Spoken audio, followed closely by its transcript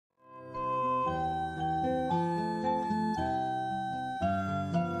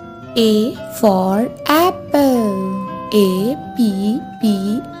A for apple. A-P-P-L-E,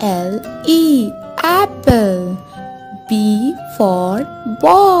 apple. B for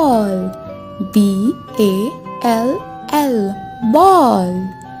ball. B-A-L-L, ball.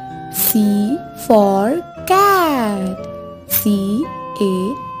 C for cat.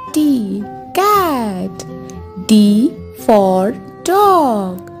 C-A-T, cat. D for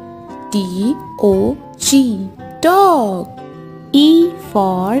dog. D-O-G, dog. E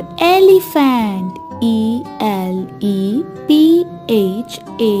for elephant. E-L-E-P-H-A-N-T,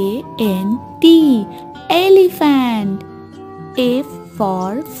 elephant. F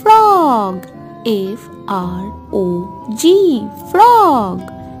for frog. F-R-O-G, frog.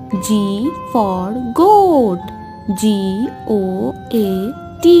 G for goat. G-O-A-T,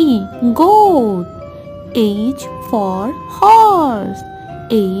 goat. H for horse.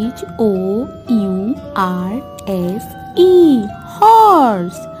 H-O-U-R-S-E,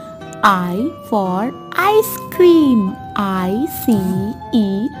 horse. I for ice cream. I-C-E-C-R-E-A-M,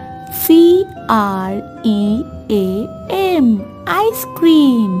 ice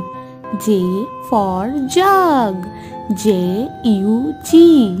cream. J for jug. J-U-G,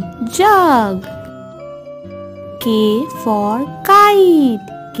 jug. K for kite.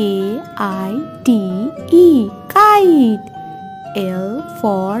 K-I-T-E, kite. L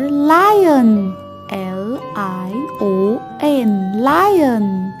for lion. L-I-O-N,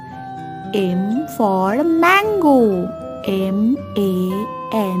 lion. M for mango. M-A-N-G-O,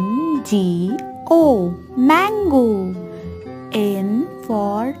 mango. N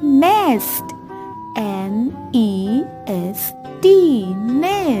for nest. N-E-S-T,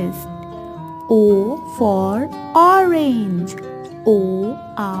 nest. O for orange. O-R-A-N-G-E,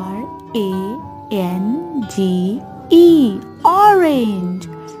 orange.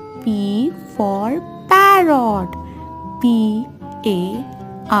 P for parrot. P-A-R-R-O-T,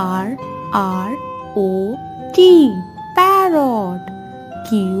 parrot.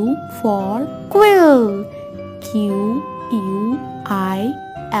 Q for quill. Q-U-I-L-L,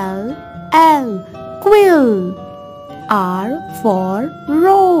 quill. R for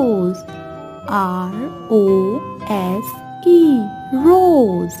rose. R-O-S-E,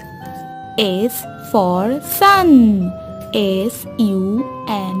 rose. S for sun.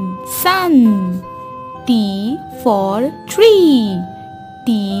 S-U-N, sun. T for tree.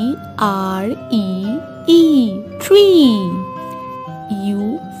 T-R-E-E, tree.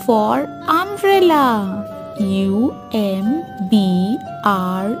 U for umbrella. U-M-B-R-E-L-L-A,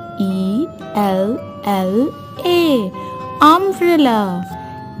 umbrella.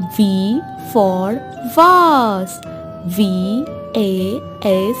 V for vase. V-A-S-E,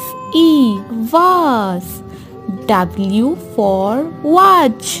 vase. W for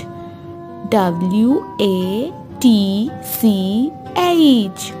watch. W-A-T-C-H,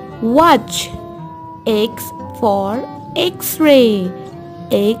 watch. X for X-ray.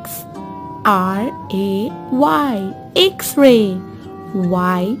 X-R-A-Y, X-ray.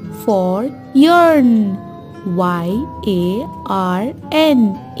 Y for yarn. Y-A-R-N,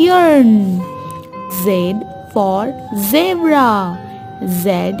 yarn. Z for zebra.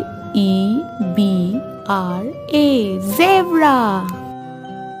 Z-E-B-R-A, zebra.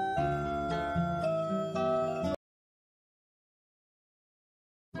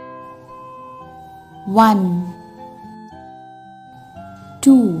 One,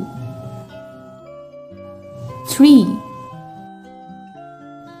 two, three,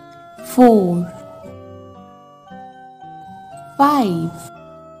 four, five,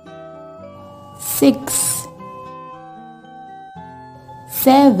 six,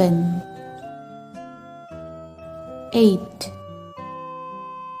 seven, eight,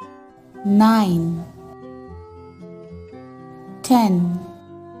 nine, 10,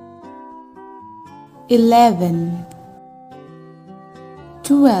 11,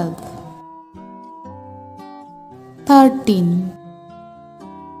 12, 13,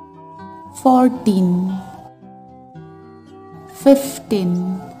 14,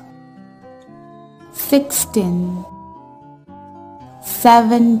 15, 16,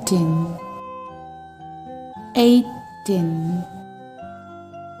 17, 18,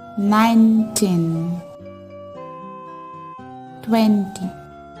 19, 20,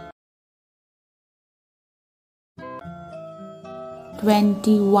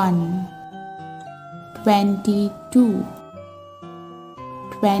 21, 22,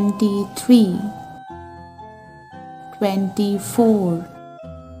 23, 24,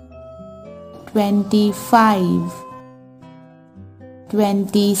 25,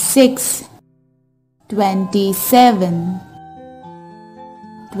 26, 27,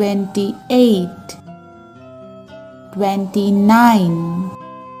 28, 29,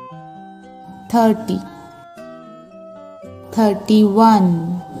 30,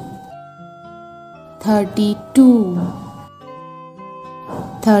 31, 32,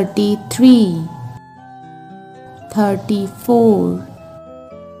 33, 34,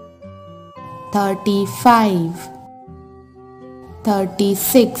 35,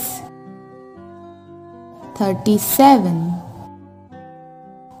 36, 37,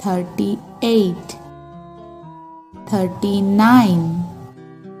 38, 39,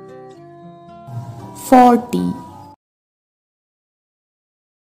 40,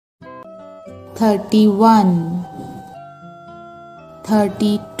 31,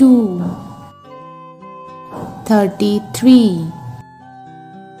 32, 33,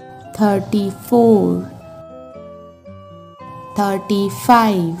 34,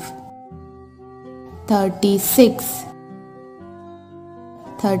 35, 36,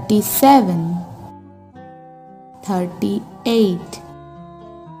 37, 38,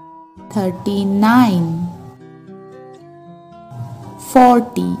 39,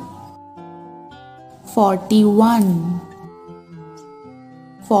 40, 41,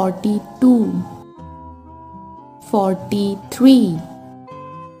 42, 43,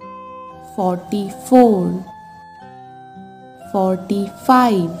 44,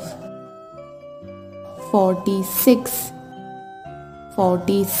 45, 46,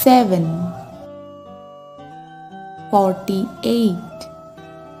 47, 48,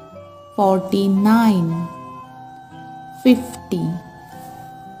 49, 50.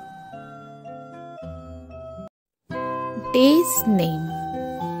 Day's name: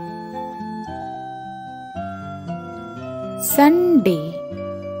 Sunday,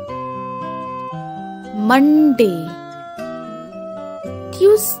 Monday,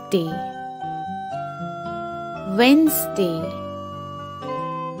 Tuesday, Wednesday,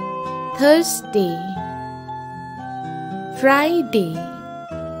 Thursday, Friday,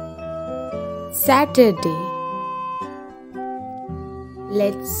 Saturday.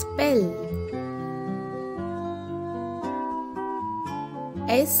 Let's spell: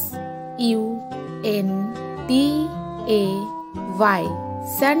 S-U-N-D-A-Y,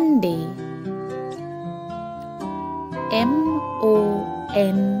 Sunday. M-O-N-D-A-Y,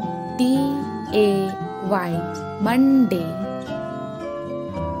 Monday.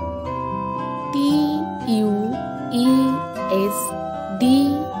 T-U-E-S-D-A-Y,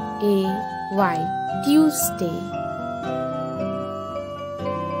 Tuesday.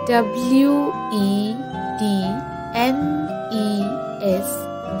 W-E-D-M-E-S-D-A-Y,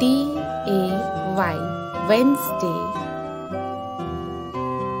 Wednesday.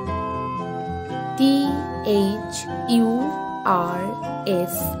 T-H-U-R-S-D-A-Y,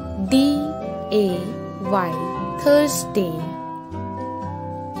 Thursday.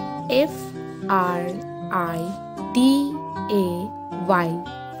 F-R-I-D-A-Y,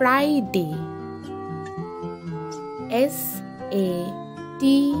 Friday. S-A-T-U-R-D-A-Y,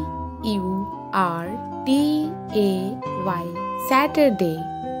 Saturday.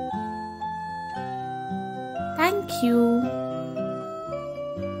 Thank you.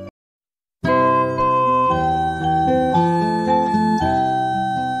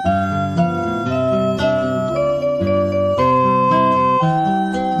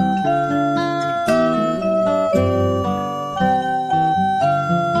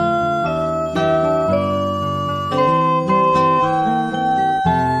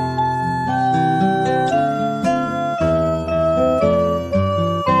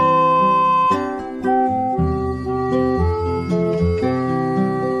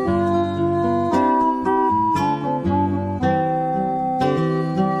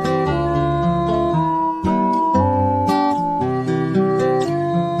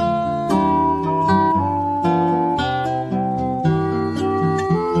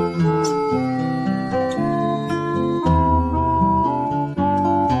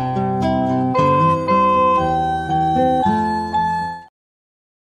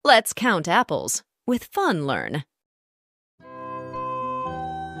 Let's count apples with Fun Learn.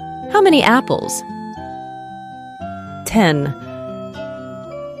 How many apples? 10.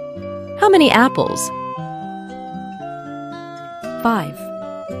 How many apples? 5.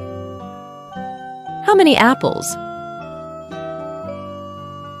 How many apples?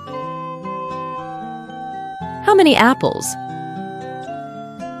 How many apples?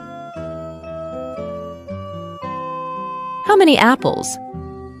 How many apples?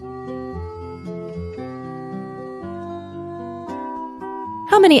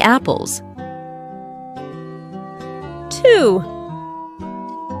 How many apples? 2.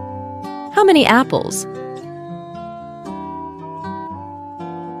 How many apples?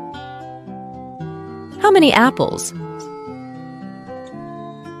 How many apples?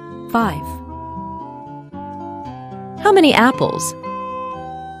 5. How many apples?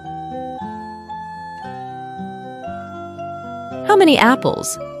 How many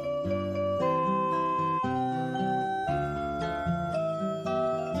apples?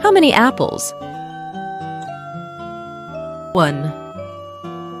 How many apples? 1.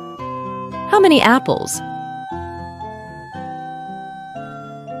 How many apples?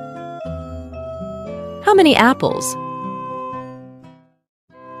 How many apples?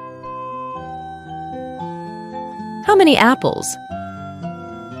 How many apples?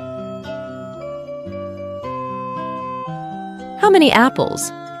 How many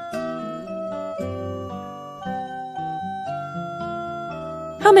apples?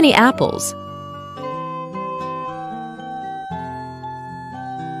 How many apples?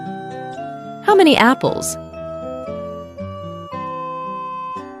 How many apples?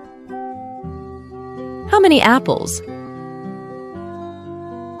 How many apples?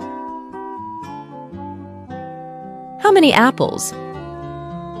 How many apples?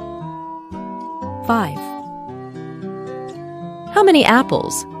 5. How many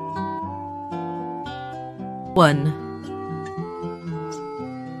apples? 1.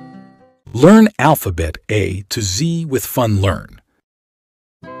 Learn alphabet A to Z with Fun Learn.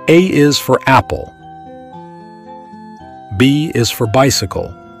 A is for apple. B is for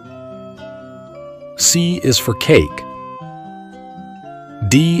bicycle. C is for cake.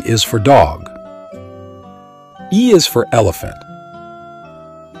 D is for dog. E is for elephant.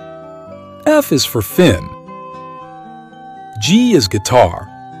 F is for fin. G is guitar.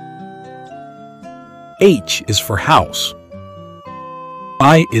 H is for house.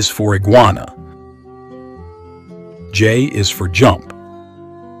 I is for iguana. J is for jump.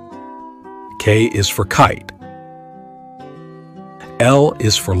 K is for kite. L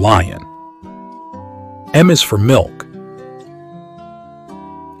is for lion. M is for milk.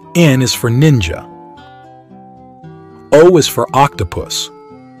 N is for ninja. O is for octopus.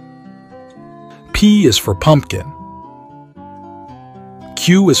 P is for pumpkin.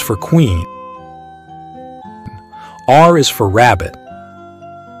 Q is for queen. R is for rabbit.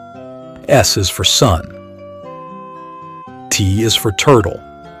 S is for sun. T is for turtle.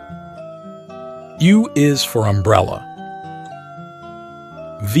 U is for umbrella.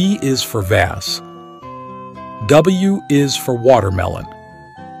 V is for vase. W is for watermelon.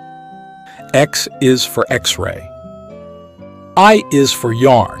 X is for X-ray. I is for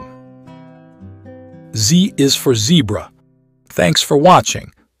yarn. Z is for zebra. Thanks for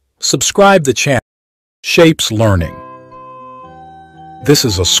watching. Subscribe the channel. Shapes Learning. This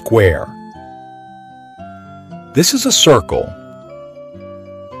is a square. This is a circle.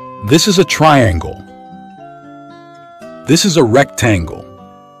 This is a triangle. This is a rectangle.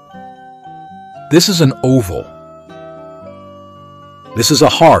 This is an oval. This is a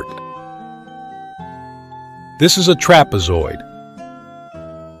heart. This is a trapezoid.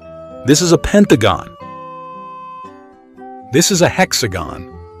 This is a pentagon. This is a hexagon.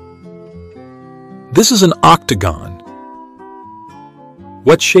 This is an octagon.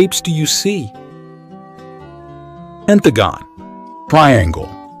 What shapes do you see? Pentagon, triangle,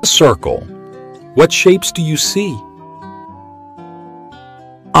 circle. What shapes do you see?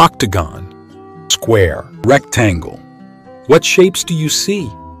 Octagon, square, rectangle. What shapes do you see?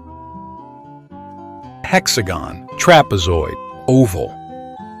 Hexagon, trapezoid, oval.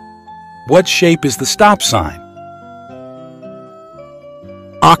 What shape is the stop sign?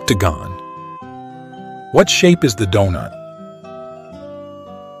 Octagon. What shape is the donut?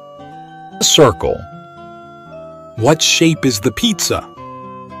 Circle. What shape is the pizza?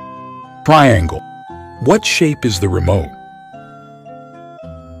 Triangle. What shape is the remote?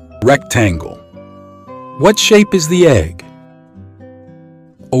 Rectangle. What shape is the egg?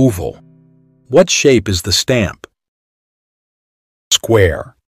 Oval. What shape is the stamp?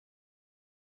 Square.